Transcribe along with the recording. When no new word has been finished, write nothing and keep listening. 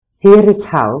Here is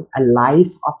how a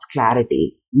life of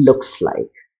clarity looks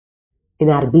like. In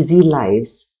our busy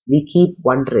lives, we keep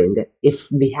wondering if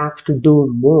we have to do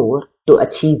more to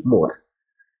achieve more.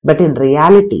 But in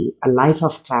reality, a life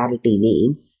of clarity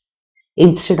means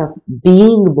instead of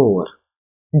being more,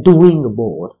 doing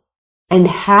more, and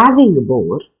having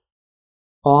more,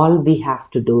 all we have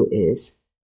to do is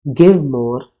give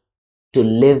more to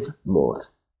live more.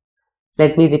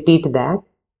 Let me repeat that.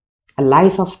 A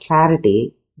life of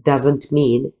clarity doesn't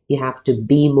mean you have to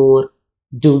be more,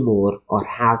 do more, or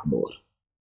have more.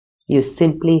 You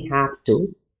simply have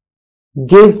to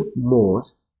give more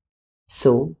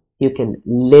so you can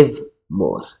live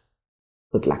more.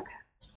 Good luck.